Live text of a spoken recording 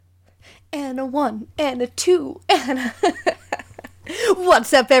and a 1 and a 2 and a...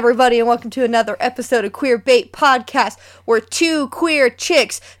 What's up, everybody, and welcome to another episode of QueerBait Podcast, where two queer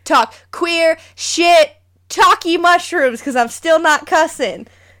chicks talk queer shit, talky mushrooms, because I'm still not cussing.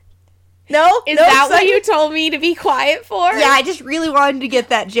 No? Is that what you told me to be quiet for? Yeah, I just really wanted to get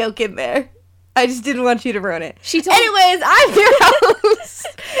that joke in there. I just didn't want you to ruin it. Anyways, I'm your host,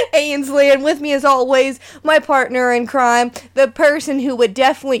 Ainsley, and with me as always, my partner in crime, the person who would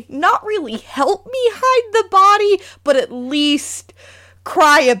definitely not really help me hide the body, but at least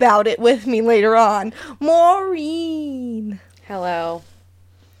cry about it with me later on, Maureen. Hello.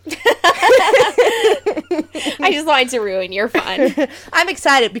 I just wanted to ruin your fun. I'm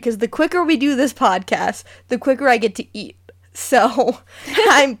excited because the quicker we do this podcast, the quicker I get to eat. So,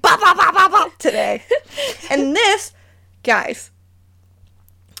 I'm today. And this, guys,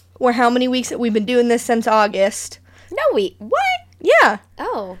 we're how many weeks that we've been doing this since August? No, what? Yeah.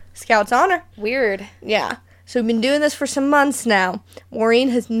 Oh. Scout's honor. Weird. Yeah. So we've been doing this for some months now. Maureen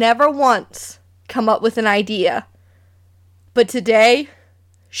has never once come up with an idea. But today,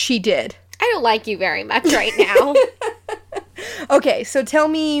 she did. I don't like you very much right now. Okay, so tell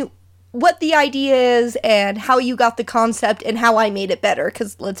me what the idea is and how you got the concept and how I made it better,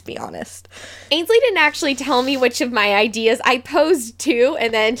 because let's be honest. Ainsley didn't actually tell me which of my ideas. I posed two,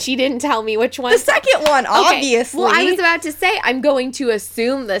 and then she didn't tell me which one. The second one, okay. Obviously. Well, I was about to say, I'm going to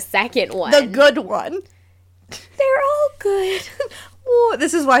assume the second one. The good one. They're all good. Ooh,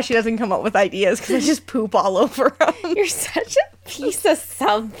 this is why she doesn't come up with ideas, because I just poop all over them. You're such a piece of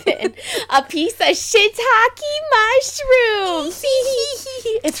something. A piece of shiitake mushroom.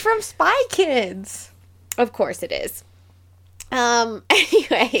 It's from Spy Kids. Of course it is.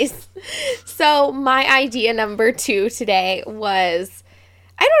 Anyways, so my idea number 2 today was,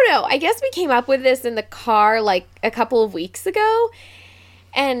 I don't know, I guess we came up with this in the car like a couple of weeks ago.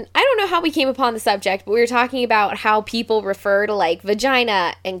 And I don't know how we came upon the subject, but we were talking about how people refer to, like,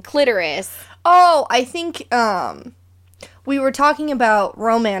 vagina and clitoris. Oh, I think, we were talking about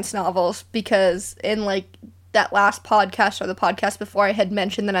romance novels because in, like, that last podcast or the podcast before I had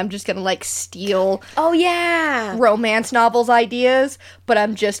mentioned that I'm just gonna, like, steal... Oh, yeah! ...romance novels ideas, but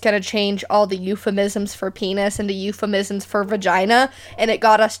I'm just gonna change all the euphemisms for penis into euphemisms for vagina, and it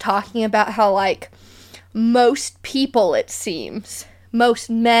got us talking about how, like, most people, it seems... most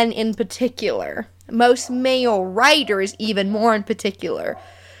men in particular, most male writers even more in particular,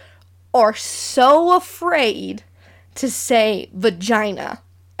 are so afraid to say vagina.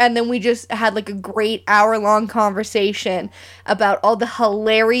 And then we just had like a great hour-long conversation about all the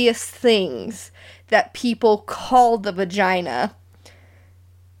hilarious things that people call the vagina.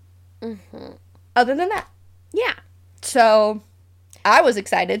 Mm-hmm. Other than that. Yeah. So, I was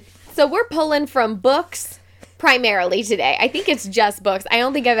excited. So we're pulling from books primarily today. I think it's just books. I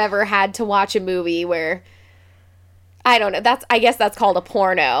don't think I've ever had to watch a movie where, I don't know, I guess that's called a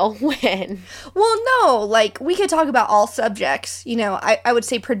porno when... Well, no, like, we could talk about all subjects. You know, I would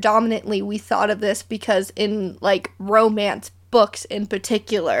say predominantly we thought of this because in, like, romance books in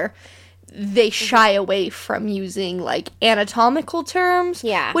particular, they shy away from using, like, anatomical terms.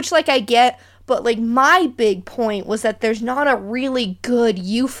 Yeah. Which, like, I get... But, like, my big point was that there's not a really good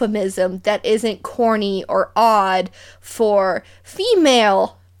euphemism that isn't corny or odd for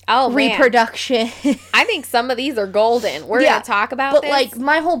female reproduction. I think some of these are golden. We're going to talk about this. But, like,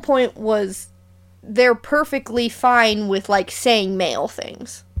 my whole point was they're perfectly fine with, like, saying male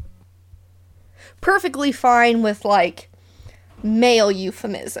things. Perfectly fine with, like, male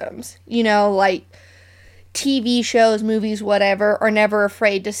euphemisms. You know, like... TV shows, movies, whatever, are never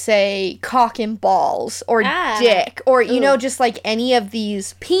afraid to say cock and balls, or dick, or, you know, just like any of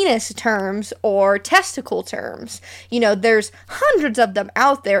these penis terms or testicle terms. You know, there's hundreds of them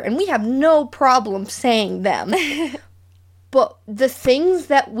out there, and we have no problem saying them. But the things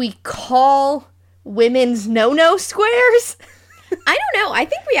that we call women's no-no squares... I don't know. I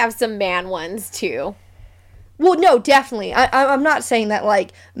think we have some man ones, too. Well, no, definitely. I'm not saying that,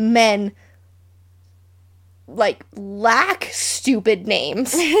 like, men... like, lack stupid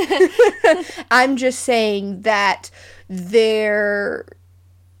names. I'm just saying that they're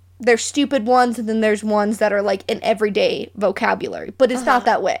stupid ones, and then there's ones that are, like, an everyday vocabulary. But it's not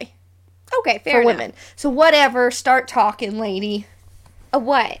that way. Okay, fair enough. For women. So whatever, start talking, lady.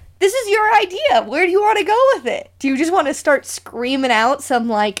 What? This is your idea. Where do you want to go with it? Do you just want to start screaming out some,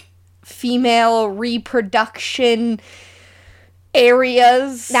 like, female reproduction...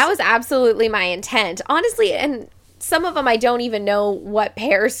 areas? That was absolutely my intent. Honestly, and some of them I don't even know what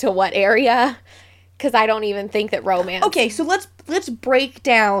pairs to what area. because I don't even think that romance... Okay, so let's break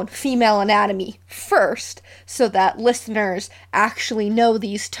down female anatomy first so that listeners actually know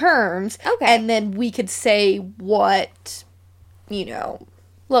these terms. Okay. And then we could say what, you know,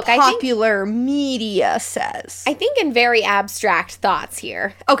 Look, popular media says. I think in very abstract thoughts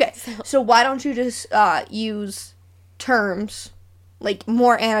here. Okay, so why don't you just use terms, like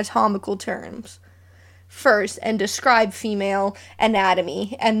more anatomical terms, first and describe female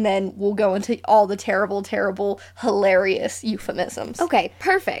anatomy, and then we'll go into all the terrible, hilarious euphemisms. Okay,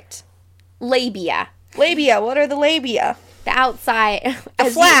 perfect. Labia. Labia, what are the labia? The outside...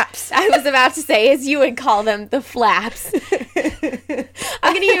 The flaps. I was about to say, as you would call them, the flaps.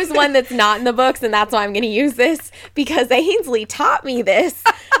 I'm going to use one that's not in the books, and that's why I'm going to use this, because Ainsley taught me this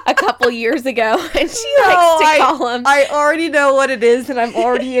a couple years ago, and she likes to call them... I already know what it is, and I'm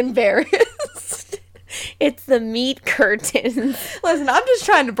already embarrassed. It's the meat curtains. Listen, I'm just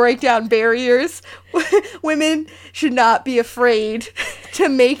trying to break down barriers. Women should not be afraid to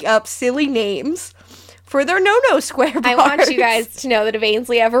make up silly names for their no-no square bars. I want you guys to know that if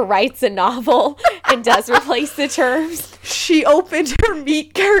Ainsley ever writes a novel and does replace the terms... She opened her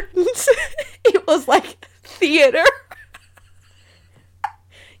meat curtains. It was like theater.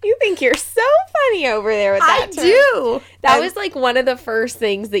 You think you're so funny over there with that term. I do. That was like one of the first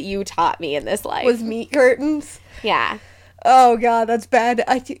things that you taught me in this life. Was meat curtains. Yeah. Oh, God, that's bad.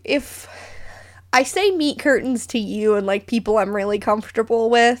 If I say meat curtains to you and, like, people I'm really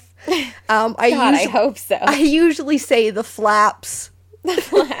comfortable with, I hope so. I usually say the flaps. The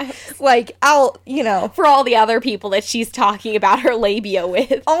flaps. Like, you know. For all the other people that she's talking about her labia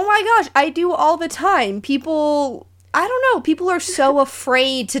with. Oh, my gosh, I do all the time. People... I don't know. People are so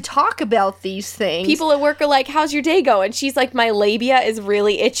afraid to talk about these things. People at work are like, how's your day going? She's like, my labia is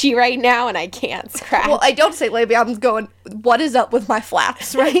really itchy right now and I can't scratch. Well, I don't say labia. I'm going, what is up with my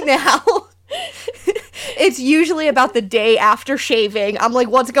flaps right now? It's usually about the day after shaving. I'm like,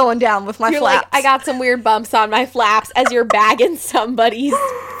 what's going down with my You're flaps? like, I got some weird bumps on my flaps as you're bagging somebody's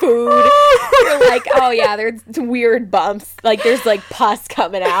food. You're like, oh yeah, there's weird bumps. Like there's like pus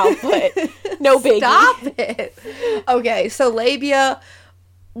coming out, but no biggie. Stop it. Okay, so labia,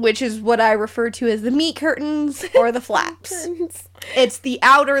 which is what I refer to as the meat curtains or the flaps. It's the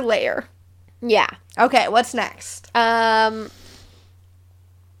outer layer. Yeah. Okay, what's next?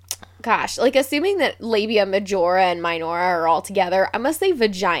 Gosh, like assuming that labia majora and minora are all together, I must say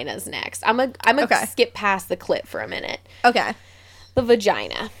vagina's next. I'm gonna skip past the clit for a minute. Okay. The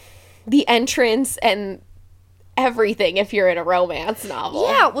vagina. The entrance and everything if you're in a romance novel.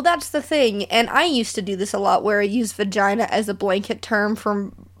 Yeah, well that's the thing. And I used to do this a lot where I use vagina as a blanket term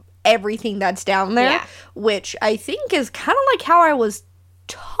for everything that's down there, which I think is kind of like how I was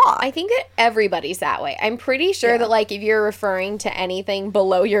taught. I think that everybody's that way. I'm pretty sure that, like, if you're referring to anything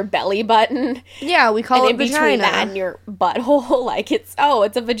below your belly button... Yeah, we call it in vagina. between that and your butthole, like, it's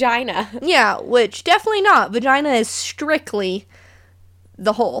a vagina. Yeah, which definitely not. Vagina is strictly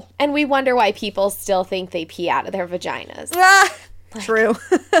the hole. And we wonder why people still think they pee out of their vaginas. True.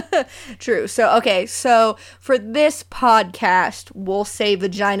 True. So for this podcast, we'll say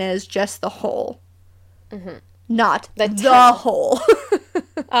vagina is just the hole. Mm-hmm. Not the hole.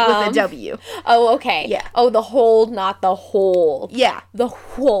 With a W. Oh, okay. Yeah. Oh, the hole, not the hole. Yeah. The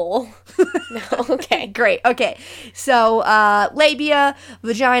hole. No, okay. Great. Okay. So, labia,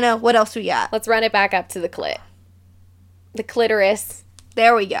 vagina, what else we got? Let's run it back up to the clit. The clitoris.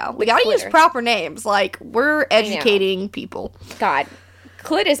 There we go. We gotta use proper names. Like, we're educating people. God.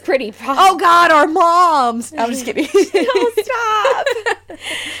 Clit is pretty proper. Oh, God, our moms. I'm just kidding. No, stop.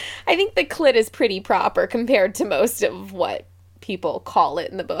 I think the clit is pretty proper compared to most of what people call it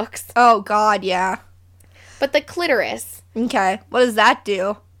in the books. Oh, God, yeah. But the clitoris. Okay. What does that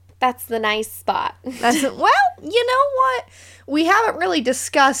do? That's the nice spot. Well, you know what? We haven't really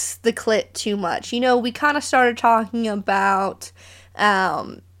discussed the clit too much. You know, we kind of started talking about...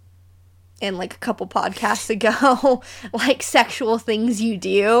 in like a couple podcasts ago, like sexual things you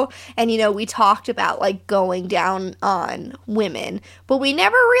do. And, you know, we talked about like going down on women, but we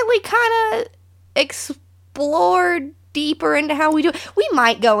never really kind of explored deeper into how we do it. We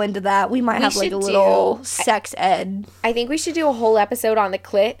might go into that. We might have like a little sex ed. I think we should do a whole episode on the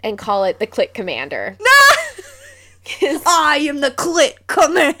clit and call it the Clit Commander. I am the Clit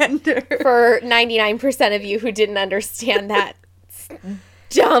Commander. For 99% of you who didn't understand that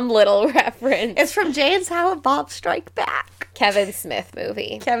dumb little reference. It's from Jay and Silent Bob Strike Back. Kevin Smith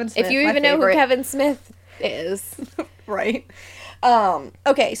movie. Kevin Smith, if you even know who Kevin Smith is. Right.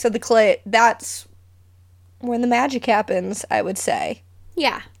 Okay, so the clit, that's when the magic happens, I would say.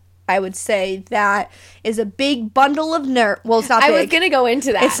 Yeah. I would say that is a big bundle of nerve. Well, it's not big. I was going to go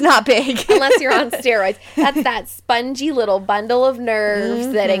into that. It's not big. Unless you're on steroids. That's that spongy little bundle of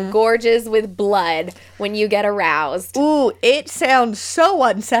nerves that engorges with blood when you get aroused. Ooh, it sounds so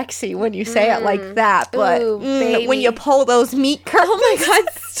unsexy when you say it like that. But when you pull those meat curls. Oh my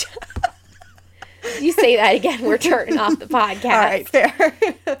God, stop. You say that again, we're turning off the podcast. All right, fair.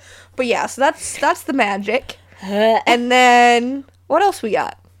 But yeah, so that's the magic. And then, what else we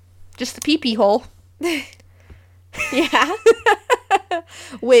got? Just the pee-pee hole. Yeah.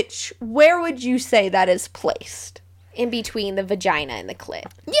 Which, where would you say that is placed? In between the vagina and the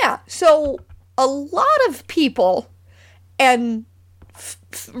clit. Yeah, so a lot of people and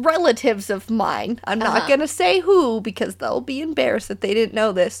relatives of mine, I'm not going to say who because they'll be embarrassed that they didn't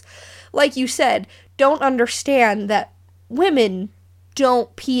know this, like you said, don't understand that women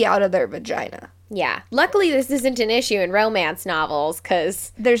don't pee out of their vagina. Yeah. Luckily, this isn't an issue in romance novels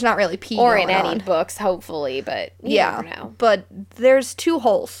because there's not really pee or going in any on. Books, hopefully, but you never know. But there's 2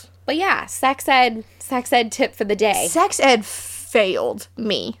 holes. But yeah, sex ed tip for the day. Sex ed failed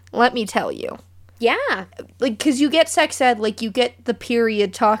me, let me tell you. Yeah. Like, because you get sex ed, like, you get the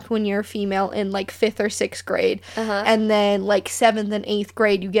period talk when you're a female in, like, 5th or 6th grade. And then, like, 7th and 8th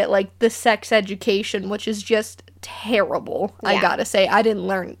grade, you get, like, the sex education, which is just terrible, I gotta say. I didn't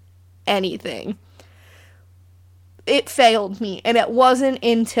learn anything. It failed me, and it wasn't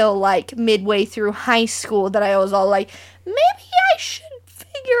until, like, midway through high school that I was all like, maybe I should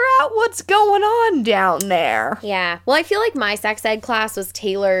figure out what's going on down there. Yeah. Well, I feel like my sex ed class was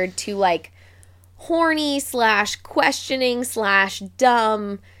tailored to, like, horny / questioning /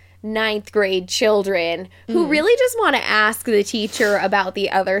 dumb 9th grade children who really just want to ask the teacher about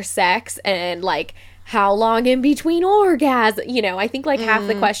the other sex and, like, how long in between orgasms. You know, I think, like, half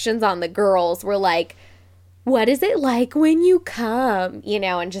the questions on the girls were, like, what is it like when you come? You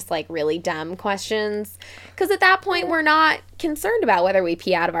know, and just, like, really dumb questions. Because at that point, we're not concerned about whether we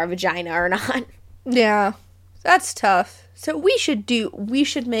pee out of our vagina or not. Yeah, that's tough. So we should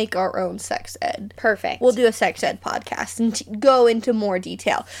make our own sex ed. Perfect. We'll do a sex ed podcast and go into more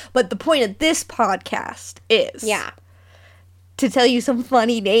detail. But the point of this podcast is... Yeah. To tell you some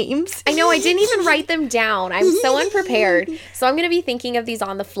funny names. I know, I didn't even write them down. I'm so unprepared. So I'm going to be thinking of these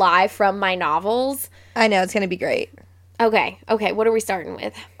on the fly from my novels. I know, it's going to be great. Okay, what are we starting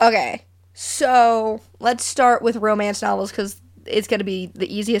with? Okay, so let's start with romance novels because it's going to be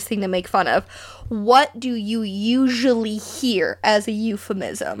the easiest thing to make fun of. What do you usually hear as a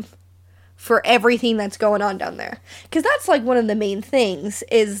euphemism for everything that's going on down there? Because that's, like, one of the main things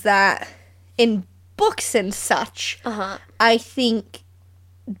is that in books and such, I think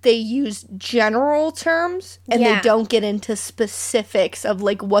they use general terms and they don't get into specifics of,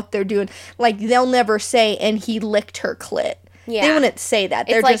 like, what they're doing. Like, they'll never say, and he licked her clit. Yeah. They wouldn't say that.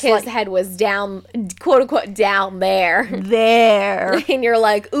 They're it's like just his head was down, quote unquote, down there. There. And you're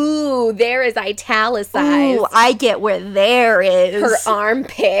like, ooh, there is italicized. Ooh, I get where there is. Her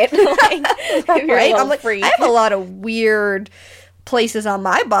armpit. Like, right? I'm like, I have a lot of weird places on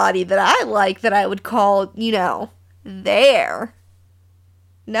my body that I like that I would call, you know, there.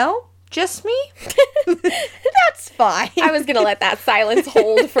 No? Just me? That's fine. I was going to let that silence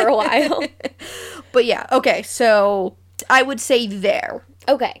hold for a while. But yeah, okay, so I would say there.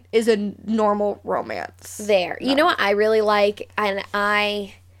 Okay. Is a normal romance. There. You know what I really like? And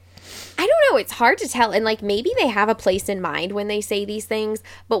I don't know, it's hard to tell. And, like, maybe they have a place in mind when they say these things.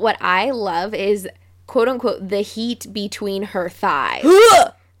 But what I love is, quote unquote, the heat between her thighs.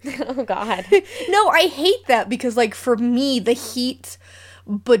 Oh, God. No, I hate that because, like, for me, the heat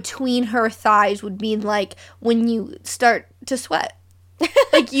between her thighs would mean, like, when you start to sweat.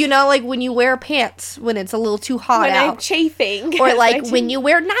 Like, you know, like when you wear pants when it's a little too hot when out. I'm chafing. Or, like, when you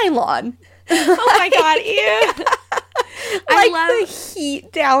wear nylon. Oh, my God, ew. Like, I love the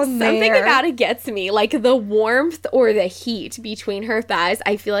heat down there. Something about it gets me. Like, the warmth or the heat between her thighs,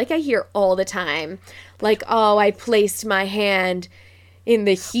 I feel like I hear all the time. Like, oh, I placed my hand in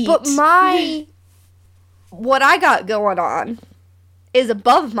the heat. But what I got going on is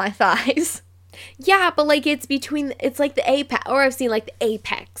above my thighs. Yeah, but, like, it's like the apex, or I've seen, like, the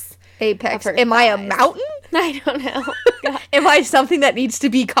apex. Apex. Am I a mountain? I don't know. Am I something that needs to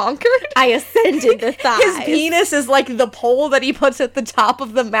be conquered? I ascended the thighs. His penis is like the pole that he puts at the top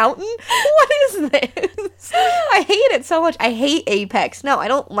of the mountain? What is this? I hate it so much. I hate apex. No, I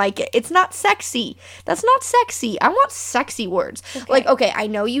don't like it. It's not sexy. That's not sexy. I want sexy words. Okay. Like, okay, I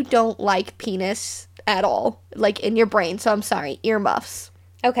know you don't like penis at all, like, in your brain, so I'm sorry. Earmuffs.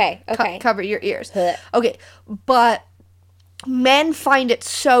 Okay. Cover your ears. Okay, but men find it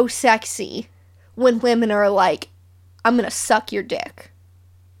so sexy when women are like, I'm gonna suck your dick.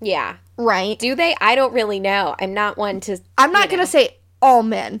 Yeah. Right? Do they? I don't really know. I'm not one to... I'm not going to say all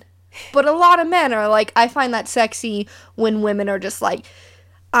men, but a lot of men are like, I find that sexy when women are just like,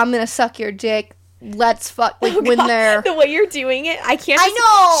 I'm going to suck your dick. Let's fuck. Like, when they're... The way you're doing it, I can't... I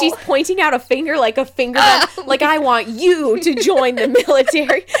know! She's pointing out a finger like a finger gun. Like, I want you to join the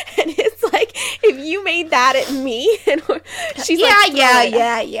military. And it's like, if you made that at me, and she's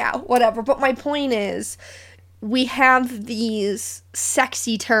yeah, whatever. But my point is, we have these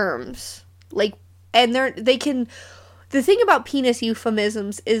sexy terms, like, and they can... The thing about penis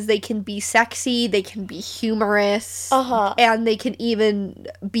euphemisms is they can be sexy, they can be humorous, and they can even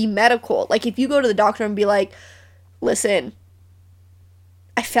be medical. Like, if you go to the doctor and be like, listen,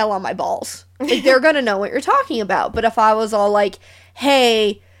 I fell on my balls. Like, they're gonna know what you're talking about. But if I was all like,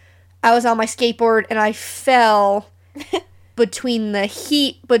 hey, I was on my skateboard and I fell between the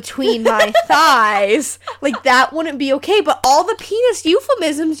heat between my thighs, like, that wouldn't be okay. But all the penis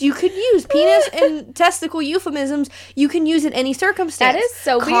euphemisms you could use, penis and testicle euphemisms, you can use in any circumstance. That is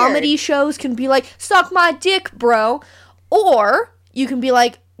so weird. Comedy shows can be like, suck my dick, bro. Or you can be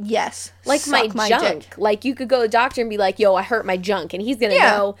like, yes, like suck my dick. junk. Like, you could go to the doctor and be like, yo, I hurt my junk. And he's going to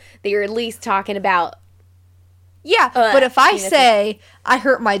know that you're at least talking about... Yeah, but if I say, I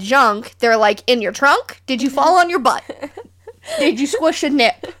hurt my junk, they're like, in your trunk? Did you fall on your butt? Did you squish a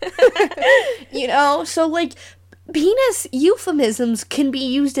nip? You know? So, like, penis euphemisms can be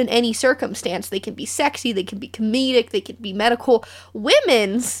used in any circumstance. They can be sexy, they can be comedic, they can be medical.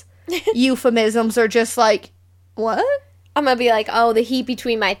 Women's euphemisms are just like, what? I'm going to be like, oh, the heat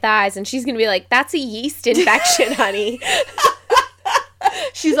between my thighs. And she's going to be like, that's a yeast infection, honey.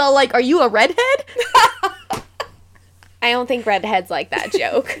 She's all like, are you a redhead? I don't think redheads like that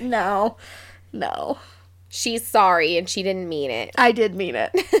joke. No. She's sorry, and she didn't mean it. I did mean it.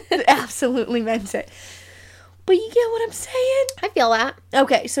 Absolutely meant it. But you get what I'm saying? I feel that.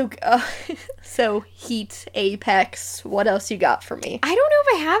 Okay, so heat, apex, what else you got for me? I don't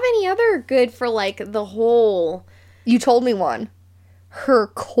know if I have any other good for, like, the whole... You told me one. Her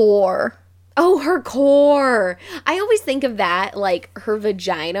core. Oh, her core. I always think of that, like, her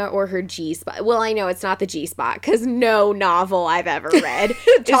vagina or her G-spot. Well, I know it's not the G-spot, because no novel I've ever read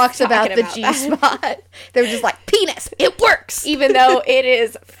talks about the G-spot. They're just like, penis, it works! Even though it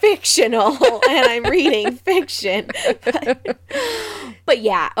is fictional, and I'm reading fiction. But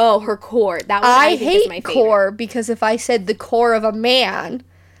yeah, her core. That one I think is my favorite. Core, because if I said the core of a man,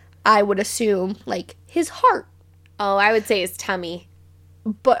 I would assume, like, his heart. Oh, I would say his tummy.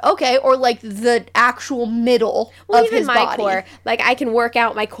 But, okay, or, like, the actual middle of his body. My core. Like, I can work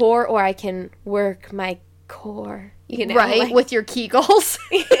out my core, or I can work my core. You know? Right, like... with your Kegels.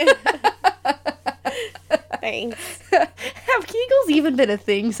 Thanks. Have Kegels even been a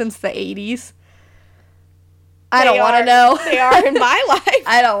thing since the 80s? I don't want to know. They are in my life.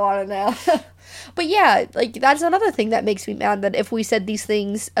 I don't want to know. But yeah, like, that's another thing that makes me mad, that if we said these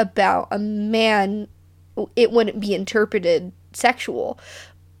things about a man, it wouldn't be interpreted sexual.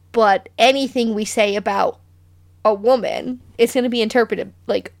 But anything we say about a woman, it's going to be interpreted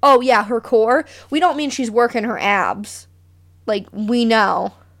like, oh yeah, her core. We don't mean she's working her abs. Like, we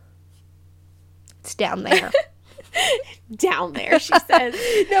know it's down there. Down there, she says.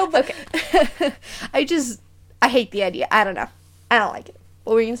 No, but okay. I hate the idea. I don't know. I don't like it.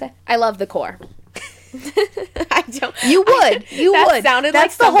 What were you going to say? I love the core. I don't. You would. That sounded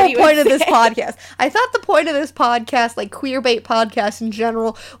That's like the whole point of say. this podcast. I thought the point of this podcast, like QueerBait podcast in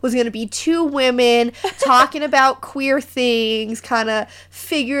general, was going to be two women talking about queer things, kind of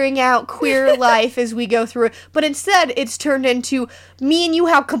figuring out queer life as we go through it. But instead, it's turned into me and you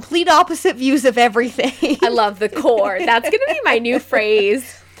have complete opposite views of everything. I love the core. That's going to be my new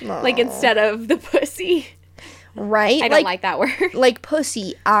phrase. Aww. Like, instead of the pussy. Right? I don't like that word. Like,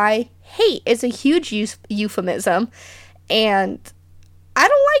 pussy, I hate. It's a huge euphemism, and I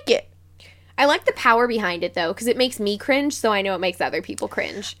don't like it. I like the power behind it, though, because it makes me cringe, so I know it makes other people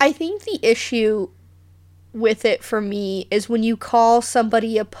cringe. I think the issue with it for me is when you call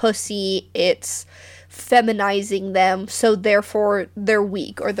somebody a pussy, it's feminizing them, so therefore they're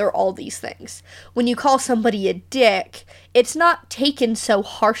weak or they're all these things. When you call somebody a dick, it's not taken so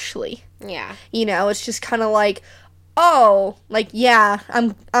harshly. Yeah. You know, it's just kind of like, oh, like, yeah,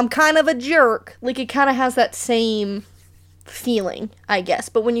 I'm kind of a jerk. Like, it kind of has that same feeling, I guess.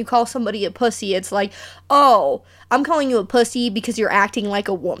 But when you call somebody a pussy, it's like, oh, I'm calling you a pussy because you're acting like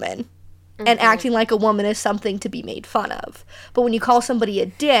a woman. Mm-hmm. And acting like a woman is something to be made fun of. But when you call somebody a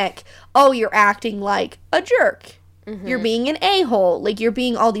dick, oh, you're acting like a jerk. Mm-hmm. You're being an a-hole. Like, you're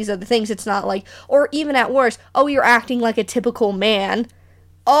being all these other things. It's not like, or even at worst, oh, you're acting like a typical man.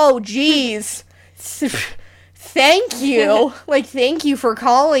 Oh, geez. thank you. Like, thank you for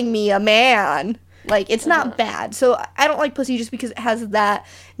calling me a man. Like, it's not bad. So I don't like pussy just because it has that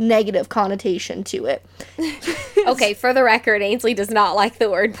negative connotation to it. Okay, for the record, Ainsley does not like the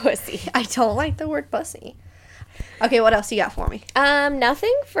word pussy. I don't like the word pussy. Okay, what else you got for me?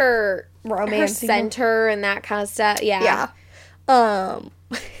 Nothing for Romance. her center and that kind of stuff. Yeah. Yeah.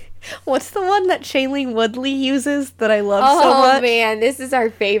 What's the one that Shailene Woodley uses that I love so much? Oh, man, this is our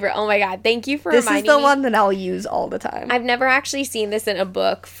favorite. Oh, my God. Thank you for reminding me. This is the one that I'll use all the time. I've never actually seen this in a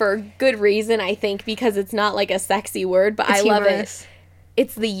book for good reason, I think, because it's not like a sexy word, but I love it.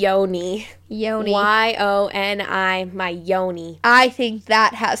 It's the yoni. Yoni. Y-O-N-I, my yoni. I think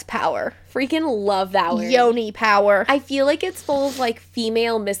that has power. Freaking love that word. Yoni power. I feel like it's full of, like,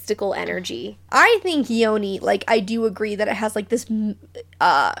 female mystical energy. I think yoni, like, I do agree that it has, like, this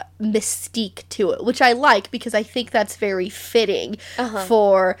mystique to it, which I like because I think that's very fitting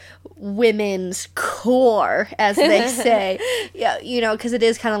for women's core, as they say. Yeah, you know, because it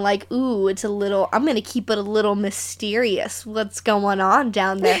is kind of like, ooh, it's a little, I'm going to keep it a little mysterious. What's going on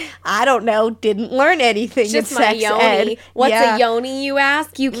down there? I don't know. Didn't learn anything in Just my sex yoni. ed. What's a yoni, you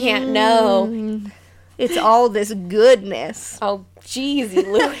ask? You can't know. It's all this goodness. Oh, jeez,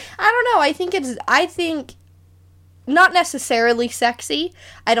 Louie. I don't know. I think not necessarily sexy.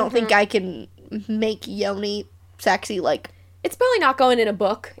 I don't think I can make yoni sexy, like. It's probably not going in a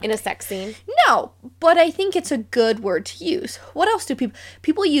book, in a sex scene. No, but I think it's a good word to use. What else do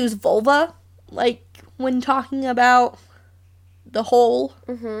people use vulva, like, when talking about the whole,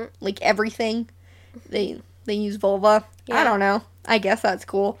 like, everything. They use vulva. Yeah. I don't know. I guess that's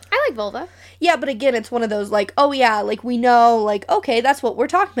cool. I like vulva. Yeah, but again, it's one of those, like, oh yeah, like, we know, like, okay, that's what we're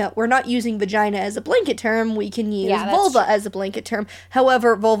talking about. We're not using vagina as a blanket term. We can use vulva as a blanket term.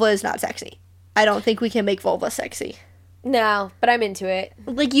 However, vulva is not sexy. I don't think we can make vulva sexy. No, but I'm into it.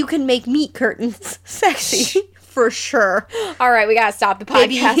 Like, you can make meat curtains sexy, for sure. All right, we gotta stop the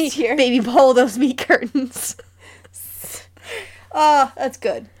podcast here. Baby, pull those meat curtains. That's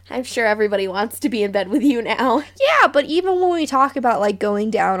good. I'm sure everybody wants to be in bed with you now. Yeah, but even when we talk about, like, going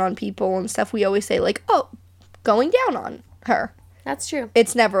down on people and stuff, we always say, like, oh, going down on her. That's true.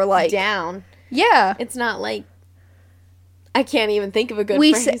 It's never, like... Down. Yeah. It's not, like... I can't even think of a good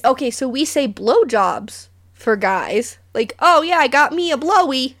phrase. So we say blowjobs for guys. Like, oh, yeah, I got me a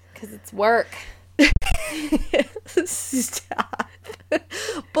blowy. Because it's work. Stop.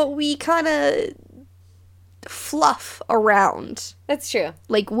 But we kind of fluff around. That's true.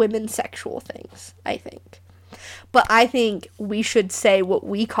 Like, women's sexual things, I think. But I think we should say what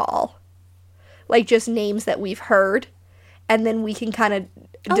we call, like, just names that we've heard, and then we can kind of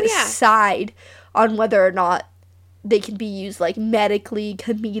decide on whether or not they can be used, like, medically,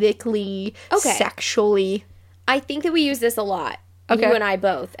 comedically, sexually. I think that we use this a lot. Okay. You and I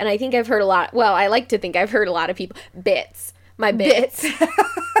both. And I think I've heard a lot. Well, I like to think I've heard a lot of people. Bits. My bits.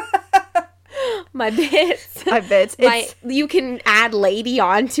 My bits. My bits. You can add lady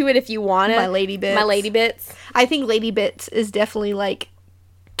onto it if you want to. My lady bits. My lady bits. I think lady bits is definitely, like,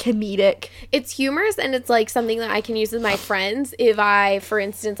 comedic. It's humorous, and it's, like, something that I can use with my friends if I, for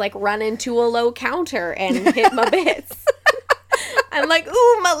instance, like, run into a low counter and hit my bits. I'm like,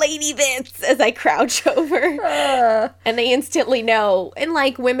 ooh, my lady bits, as I crouch over. And they instantly know. And,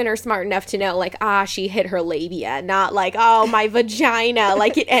 like, women are smart enough to know, like, she hit her labia. Not like, oh, my vagina,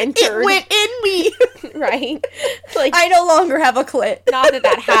 like, it entered. It went in me. Right? Like, I no longer have a clit. Not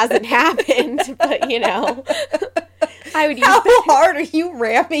that hasn't happened, but, you know. I would use How hard are you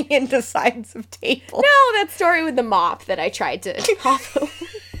ramming into sides of table? No, that story with the mop that I tried to hop over.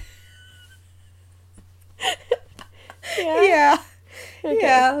 Yeah. Okay.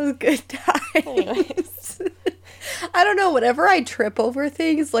 Yeah, it was a good time. Anyways. I don't know, whenever I trip over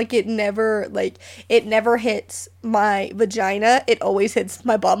things, like, it never hits my vagina, it always hits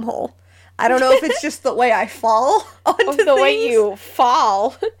my bumhole. I don't know if it's just the way I fall onto the things. way you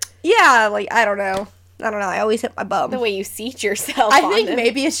fall. Yeah, like, I don't know. I always hit my bum. The way you seat yourself I think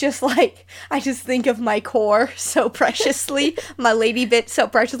maybe it's just, like, I just think of my core so preciously, my lady bit so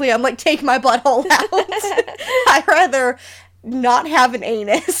preciously, I'm like, take my butthole out. I'd rather not have an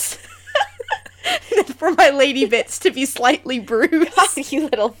anus than for my lady bits to be slightly bruised. Oh, you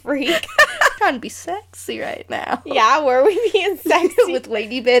little freak. Trying to be sexy right now. Yeah, were we being sexy? With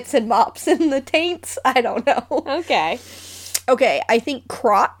lady bits and mops in the taints? I don't know. Okay. Okay, I think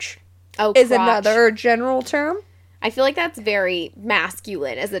crotch. Is another general term. I feel like that's very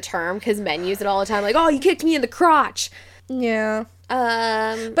masculine as a term because men use it all the time. Like, oh, you kicked me in the crotch. Yeah.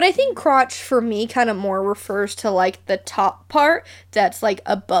 But I think crotch for me kind of more refers to, like, the top part that's, like,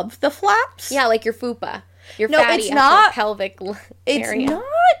 above the flaps. Yeah, like your fupa. Your fatty pelvic area. It's not.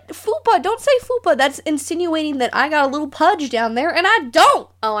 what? Fupa. Don't say fupa. That's insinuating that I got a little pudge down there, and I don't.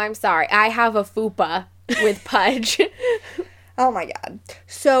 Oh, I'm sorry. I have a fupa with pudge. Oh my god.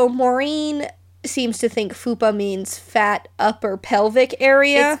 So Maureen seems to think fupa means fat upper pelvic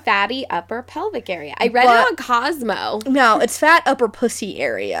area. It's fatty upper pelvic area. I read it on Cosmo. No, it's fat upper pussy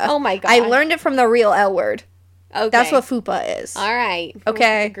area. Oh my god. I learned it from the real L word. Okay. That's what fupa is. All right.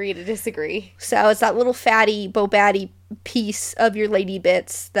 Okay. Agree to disagree. So it's that little fatty, bobatty piece of your lady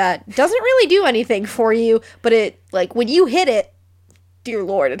bits that doesn't really do anything for you, but it, like, when you hit it, dear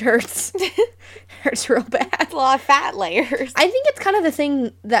Lord, it hurts. It hurts real bad. It's a lot of fat layers. I think it's kind of the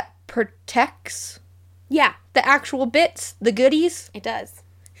thing that protects Yeah. the actual bits, the goodies. It does.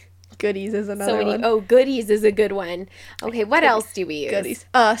 Goodies is another one. Goodies is a good one. Okay, what else do we use? Goodies.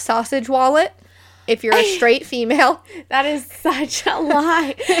 Sausage wallet. If you're a straight female. That is such a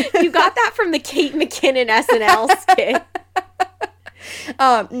lie. You got that from the Kate McKinnon SNL skit.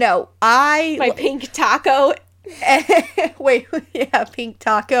 No, My pink taco. Wait, yeah, pink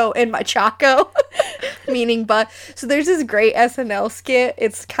taco and my choco. Meaning butt. So there's this great SNL skit.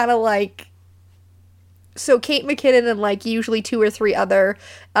 It's kind of like, so Kate McKinnon and like usually 2 or 3 other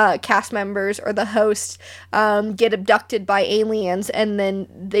cast members or the host get abducted by aliens, and then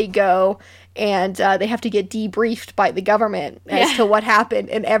they go and they have to get debriefed by the government as to what happened.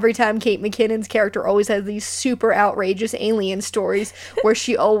 And every time Kate McKinnon's character always has these super outrageous alien stories where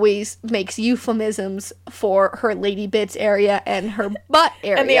she always makes euphemisms for her lady bits area and her butt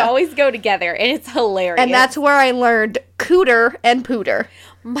area. And they always go together, and it's hilarious. And that's where I learned cooter and pooter.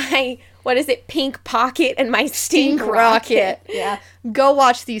 My, what is it, pink pocket and my stink rocket. Yeah. Go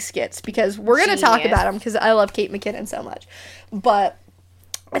watch these skits because we're going to talk about them because I love Kate McKinnon so much. But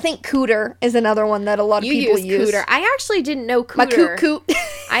I think cooter is another one that a lot of people use. Cooter. I actually didn't know cooter. My coot.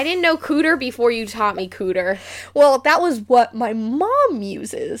 I didn't know cooter before you taught me cooter. Well, that was what my mom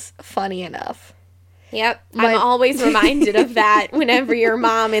uses, funny enough. Yep. I'm always reminded of that whenever your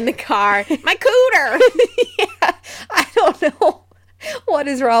mom in the car. My cooter. Yeah. I don't know what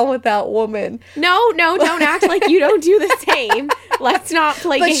is wrong with that woman. No, don't act like you don't do the same. Let's not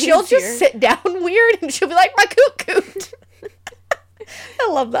play games here. But she'll just sit down weird and she'll be like, my coot.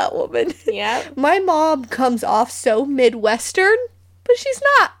 I love that woman. Yeah. My mom comes off so Midwestern, but she's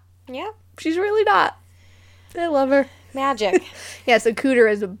not. Yeah. She's really not. I love her. Magic. Yeah, so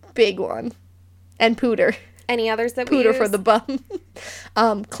cooter is a big one. And pooter. Any others that we Pooter use? for the bum.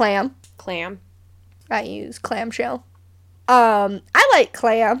 Clam. Clam. I use clamshell. I like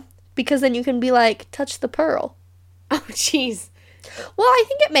clam because then you can be like, touch the pearl. Oh, jeez. Well, I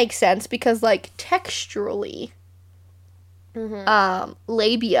think it makes sense because, like, texturally,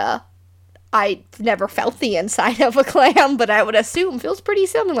 labia, I've never felt the inside of a clam, but I would assume feels pretty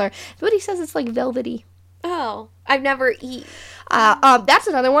similar. Everybody says it's like velvety. Oh, I've never eaten. That's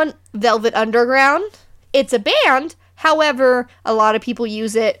another one, Velvet Underground. It's a band, however, a lot of people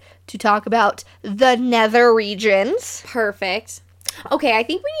use it to talk about the nether regions. Perfect. Okay, I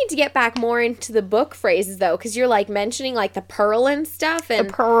think we need to get back more into the book phrases, though, because you're, like, mentioning, like, the pearl and stuff, and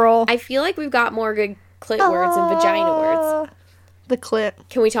The pearl. I feel like we've got more good clit words and vagina words. The clit.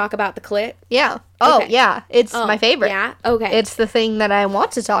 Can we talk about the clit? Yeah. Oh, Okay. yeah. It's my favorite. Yeah? Okay. It's the thing that I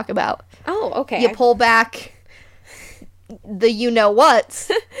want to talk about. Oh, okay. You pull back the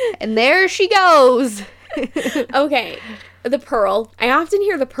you-know-whats, and there she goes. Okay. The pearl. I often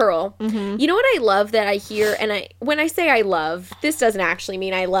hear the pearl. Mm-hmm. You know what I love that I hear, and when I say I love, this doesn't actually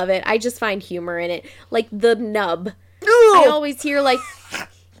mean I love it. I just find humor in it. Like the nub. Ooh. I always hear like,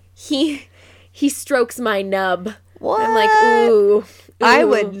 he strokes my nub. What? I'm like, ooh. I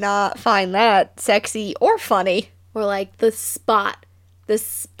would not find that sexy or funny. Or like the spot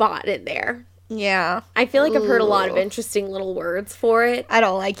in there. Yeah. I feel like I've heard a lot of Ooh. interesting little words for it. I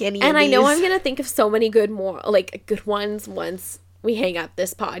don't like any of And these. I know I'm going to think of so many good ones once we hang up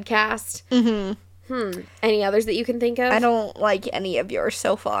this podcast. Mm-hmm. Any others that you can think of? I don't like any of yours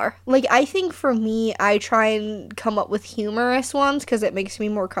so far. Like, I think for me, I try and come up with humorous ones because it makes me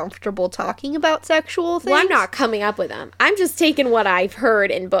more comfortable talking about sexual things. Well, I'm not coming up with them. I'm just taking what I've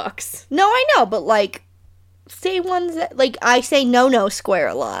heard in books. No, I know, but, like, say ones that, like, I say no square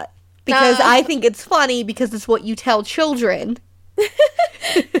a lot. Because I think it's funny because it's what you tell children. The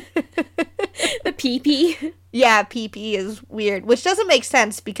pee-pee. Yeah, pee-pee is weird. Which doesn't make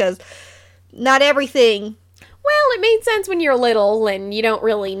sense because not everything... Well, it made sense when you're little and you don't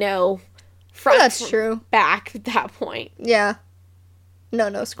really know front That's true. back at that point. Yeah.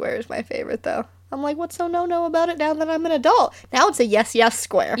 No square is my favorite, though. I'm like, what's so no about it now that I'm an adult? Now it's a yes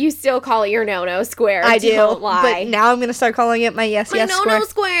square. You still call it your no square. I do. Don't lie. But now I'm going to start calling it my yes my square. no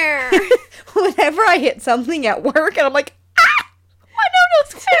square. Whenever I hit something at work and I'm like, what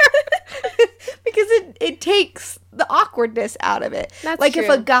no square. Because it takes the awkwardness out of it. That's like true. if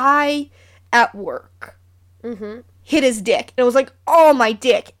a guy at work Mm-hmm. hit his dick and it was like, oh, my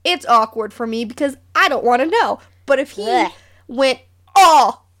dick, it's awkward for me because I don't want to know. But if he Blech. went,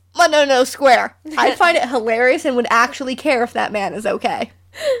 oh, my no square, I'd find it hilarious and would actually care if that man is okay.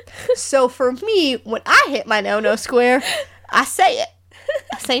 So for me, when I hit my no square, I say it.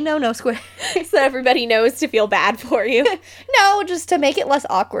 I say no square. So everybody knows to feel bad for you. No, just to make it less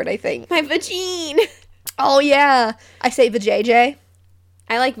awkward, I think. My vagine. Oh, yeah. I say vajayjay.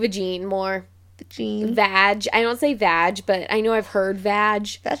 I like vagine more. Vagine. Vag. I don't say vag, but I know I've heard vag.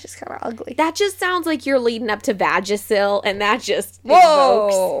 That's just kind of ugly. That just sounds like you're leading up to Vagisil, and that just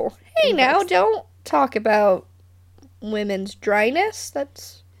Whoa. evokes. Hey, now, don't talk about women's dryness.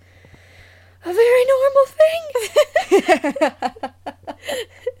 That's a very normal thing.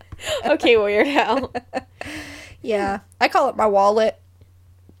 Okay, weirdo. Yeah. I call it my wallet.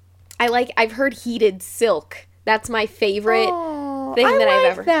 I've heard heated silk. That's my favorite thing I that I've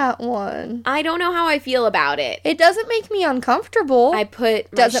like ever. that one. I don't know how I feel about it. It doesn't make me uncomfortable. I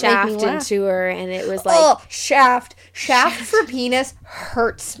put my Doesn't make me shaft laugh. into her, and it was like, Oh, shaft. Shaft for penis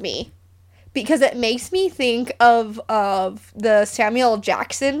hurts me. Because it makes me think of the Samuel L.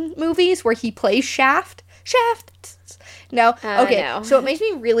 Jackson movies where he plays Shaft. Shaft. No? Okay. No. So it makes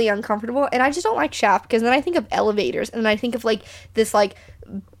me really uncomfortable. And I just don't like Shaft because then I think of elevators. And I think of like this like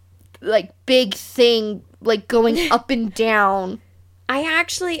big thing like going up and down. I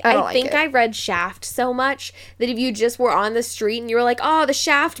don't like think it. I read Shaft so much that if you just were on the street and you were like, oh, the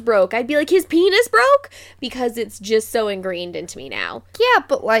shaft broke, I'd be like, his penis broke? Because it's just so ingrained into me now. Yeah,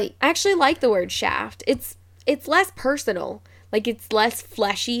 but like... I actually like the word shaft. It's less personal. Like, it's less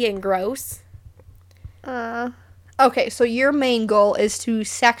fleshy and gross. Okay, so your main goal is to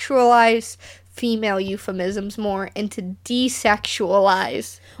sexualize female euphemisms more and to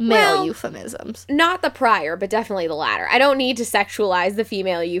desexualize male euphemisms. Not the prior, but definitely the latter. I don't need to sexualize the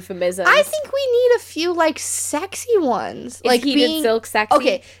female euphemisms. I think we need a few like sexy ones. Is like heated silk sexy?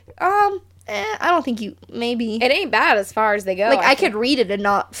 Okay. I don't think maybe. It ain't bad as far as they go. Like I could read it and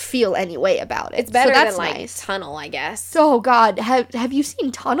not feel any way about it. It's better so that's than like nice. Tunnel, I guess. Oh God, have you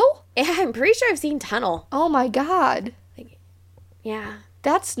seen Tunnel? Yeah, I'm pretty sure I've seen Tunnel. Oh my God, Yeah.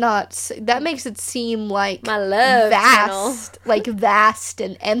 that's not. That makes it seem like My love vast, like vast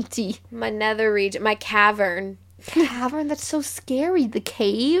and empty. My nether region, my cavern. Cavern, that's so scary. The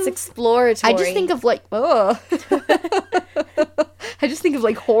cave. It's exploratory. I just think of like, I just think of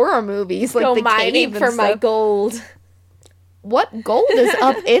like horror movies, like go the mining cave and for my stuff. gold. What gold is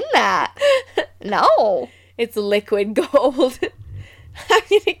up in that? No. It's liquid gold. I'm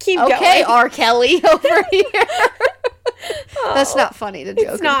gonna keep Okay, going. R. Kelly over here. That's not funny to joke.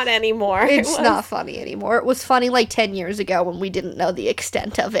 It's not anymore. It's not funny anymore. It was funny like 10 years ago when we didn't know the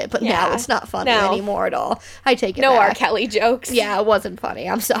extent of it, but now Yeah. it's not funny No. anymore at all. I take it No back. R. Kelly jokes. Yeah, it wasn't funny.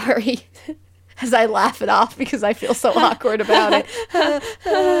 I'm sorry. As I laugh it off because I feel so awkward about it.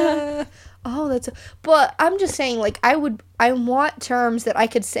 Oh, that's... But I'm just saying, like, I want terms that I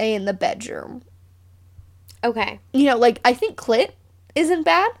could say in the bedroom. Okay. You know, like, I think clit isn't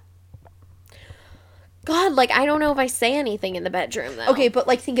bad. God, like, I don't know if I say anything in the bedroom, though. Okay, but,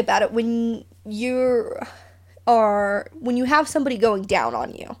 like, think about it. When you have somebody going down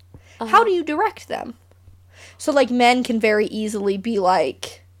on you, how do you direct them? So, like, men can very easily be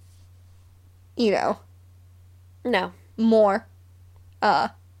like, you know, No. more,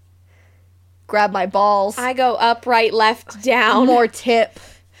 grab my balls, I go up, right, left, down. more tip,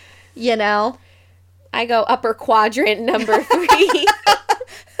 you know? I go upper quadrant number 3.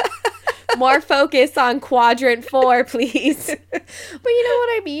 More focus on quadrant 4, please. But you know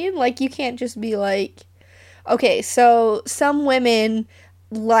what I mean? Like, you can't just be like, okay, so some women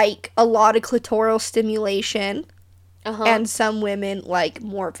like a lot of clitoral stimulation, and some women like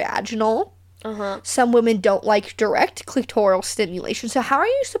more vaginal. Some women don't like direct clitoral stimulation. So how are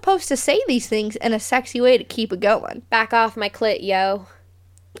you supposed to say these things in a sexy way to keep it going? Back off my clit, yo.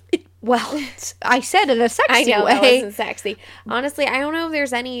 Well, I said in a I sexy know, way. it wasn't sexy. Honestly, I don't know if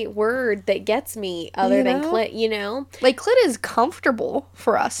there's any word that gets me other You than know? clit, you know? Like, clit is comfortable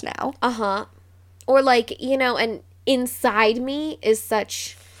for us now. Or like, you know, and inside me is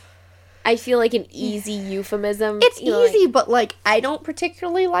such, I feel like an easy euphemism. It's you know, easy, but, like, I don't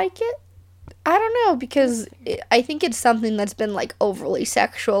particularly like it. I don't know, because I think it's something that's been, like, overly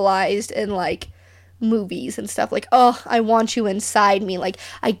sexualized in, like, movies and stuff. Like, oh, I want you inside me. Like,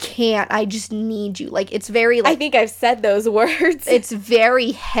 I can't. I just need you. Like, it's very, like... I think I've said those words. It's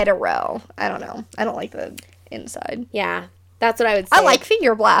very hetero. I don't know. I don't like the inside. Yeah. That's what I would say. I like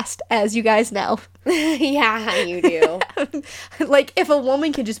finger blast, as you guys know. Yeah, you do. Like, if a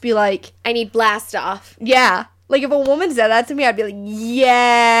woman could just be like... I need blast off. Yeah. Like, if a woman said that to me, I'd be like,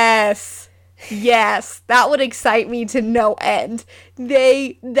 yes. Yes. That would excite me to no end.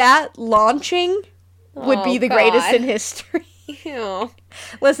 That launching would be the greatest in history. Ew.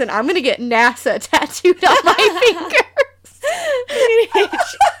 Listen, I'm going to get NASA tattooed on my fingers.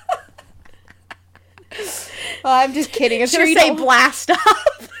 I'm just kidding. I'm Sure going to say blast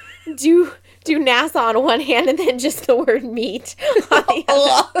off. Do NASA on one hand and then just the word meat on the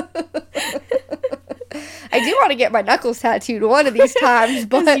other. I do want to get my knuckles tattooed one of these times,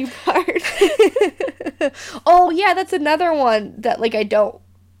 but... As you part. Oh, yeah, that's another one that, like, I don't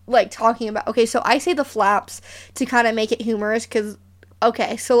like talking about. Okay, so I say the flaps to kind of make it humorous, because,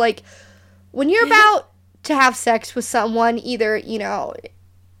 okay, so, like, when you're about to have sex with someone, either, you know...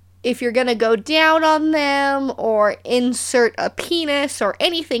 if you're gonna go down on them or insert a penis or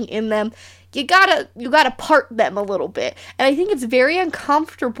anything in them, you gotta part them a little bit. And I think it's very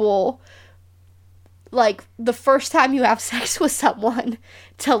uncomfortable, like, the first time you have sex with someone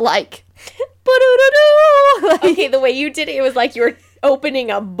to, like, like, Okay, the way you did it, it was like you were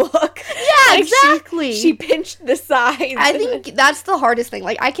opening a book. Yeah, like exactly. She pinched the sides. I think that's the hardest thing.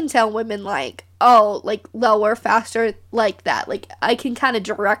 Like, I can tell women, like, oh, like, lower, faster, like that. Like, I can kind of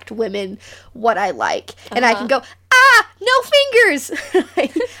direct women what I like. And I can go, no fingers!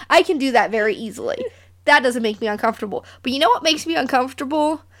 I can do that very easily. That doesn't make me uncomfortable. But you know what makes me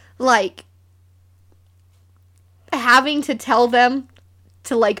uncomfortable? Like, having to tell them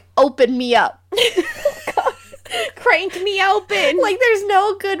to, like, open me up. Crank me open. Like, there's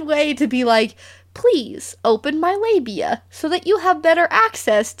no good way to be like, please open my labia so that you have better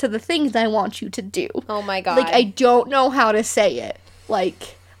access to the things I want you to do. Oh my god. Like, I don't know how to say it.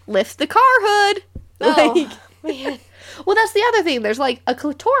 Like, lift the car hood. Oh, man. Well, that's the other thing. There's, like, a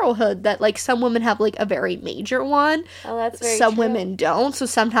clitoral hood that, like, some women have, like, a very major one. Oh, that's very Some true. women don't, so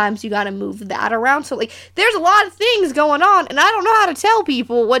sometimes you gotta move that around. So, like, there's a lot of things going on, and I don't know how to tell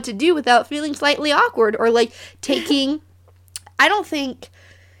people what to do without feeling slightly awkward or, like, taking... I don't think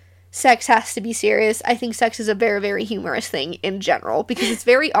sex has to be serious. I think sex is a very, very humorous thing in general because it's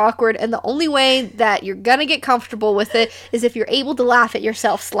very awkward, and the only way that you're gonna get comfortable with it is if you're able to laugh at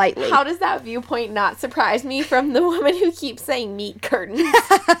yourself slightly. How does that viewpoint not surprise me from the woman who keeps saying meat curtains?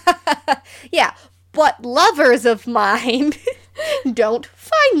 Yeah, but lovers of mine don't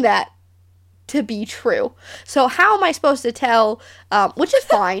find that to be true. So how am I supposed to tell, which is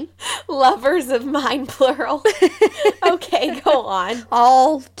fine. Lovers of mine, plural. Okay, go on.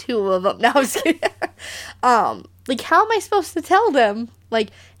 All two of them. No, I'm just kidding. Like, how am I supposed to tell them, like,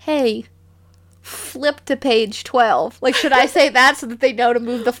 hey, flip to page 12? Like, should I say that so that they know to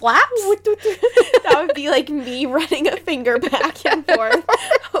move the flaps? That would be like me running a finger back and forth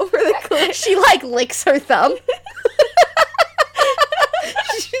over the clit. She, like, licks her thumb.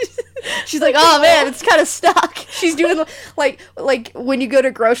 She's like, oh man, it's kind of stuck. She's doing like when you go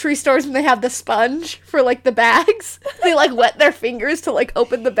to grocery stores and they have the sponge for, like, the bags. They, like, wet their fingers to, like,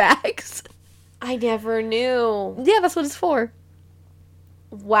 open the bags. I never knew. Yeah, that's what it's for.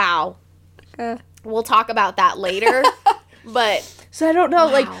 Wow. We'll talk about that later. But So I don't know,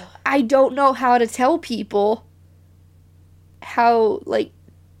 wow. like, I don't know how to tell people how, like,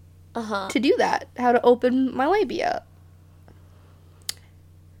 to do that. How to open my labia.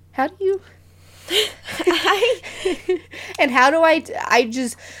 How do you... And how do I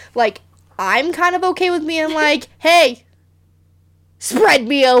just, like, I'm kind of okay with being like, hey, spread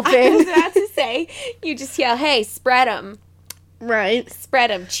me open. I was about to say, you just yell, hey, spread them. Right. Spread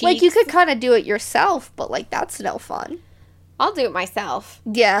them, cheeks. Like, you could kind of do it yourself, but, like, that's no fun. I'll do it myself.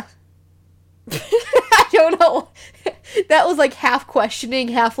 Yeah. I don't know. That was, like, half questioning,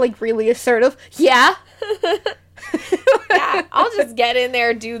 half, like, really assertive. Yeah. Yeah, I'll just get in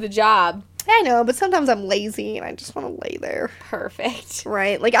there, do the job. I know, but sometimes I'm lazy and I just want to lay there. Perfect.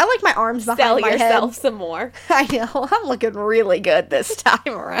 Right? Like, I like my arms behind Sell my yourself head. some more. I know. I'm looking really good this time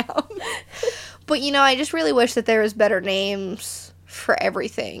around. But, you know, I just really wish that there was better names for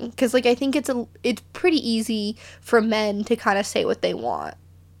everything. Because, like, I think it's pretty easy for men to kind of say what they want.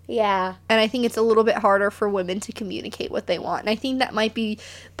 Yeah. And I think it's a little bit harder for women to communicate what they want. And I think that might be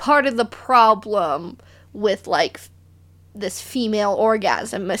part of the problem with, like, this female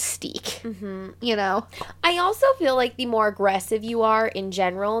orgasm mystique, you know? I also feel like the more aggressive you are in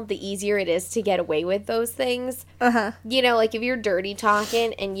general, the easier it is to get away with those things. You know, like if you're dirty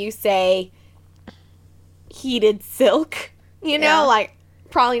talking and you say heated silk, you know, like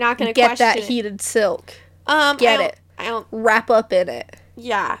probably not going to Get question that it. heated silk. Get Get it. I don't. Wrap up in it.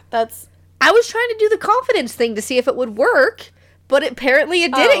 Yeah, that's I was trying to do the confidence thing to see if it would work, but apparently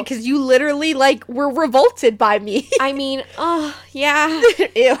it didn't, because you literally, like, were revolted by me. I mean, oh, yeah.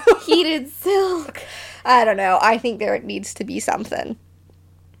 Ew. Heated silk. I don't know. I think there needs to be something.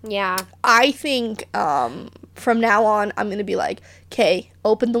 Yeah. I think from now on, I'm going to be like, okay,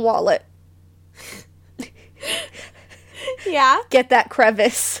 open the wallet. Yeah. Get that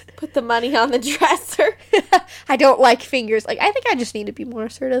crevice. Put the money on the dresser. I don't like fingers. Like, I think I just need to be more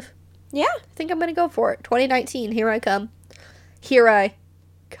assertive. Yeah. I think I'm going to go for it. 2019, here I come. Here I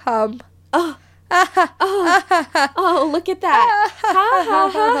come. Oh. Oh, look at that. Ha,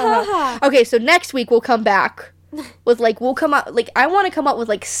 ha, ha, ha. Okay, so next week we'll come back with, like, I want to come up with,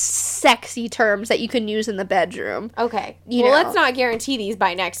 like, sexy terms that you can use in the bedroom. Okay. You well, know. let's not guarantee these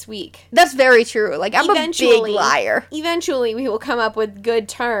by next week. That's very true. Like, I'm a big liar. Eventually, we will come up with good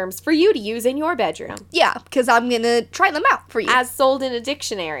terms for you to use in your bedroom. Yeah, because I'm going to try them out for you. As sold in a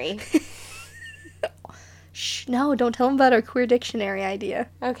dictionary. Shh, no, don't tell them about our queer dictionary idea.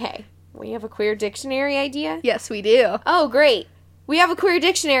 Okay. We have a queer dictionary idea? Yes, we do. Oh, great. We have a queer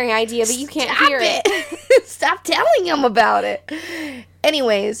dictionary idea, but you can't hear it. Stop telling them about it.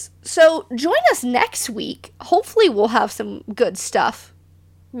 Anyways, so join us next week. Hopefully we'll have some good stuff.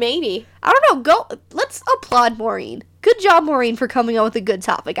 Maybe. I don't know. Let's applaud Maureen. Good job, Maureen, for coming up with a good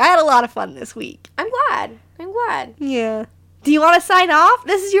topic. I had a lot of fun this week. I'm glad. Yeah. Do you want to sign off?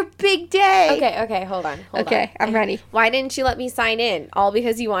 This is your big day. Okay, hold on. Okay, I'm ready. Why didn't you let me sign in? All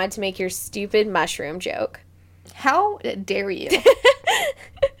because you wanted to make your stupid mushroom joke. How dare you?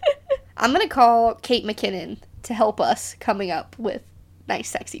 I'm going to call Kate McKinnon to help us coming up with nice,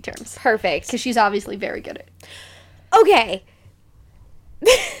 sexy terms. Perfect. Because she's obviously very good at it. Okay.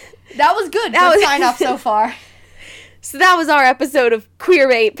 That was good. Good sign off so far. So that was our episode of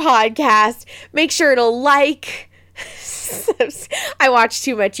QueerBait Podcast. Make sure to like. I watch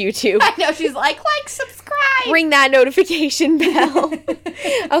too much YouTube. I know, she's like, subscribe. Ring that notification bell.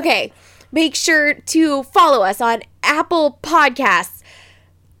 Okay. Make sure to follow us on Apple Podcasts,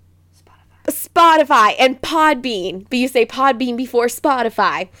 Spotify, and Podbean. But you say Podbean before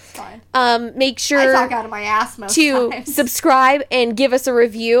Spotify. Fine. Make sure I talk out of my ass most times. Subscribe and give us a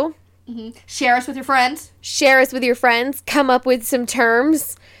review. Mm-hmm. Share us with your friends. Come up with some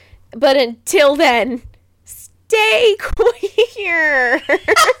terms. But until then, stay queer.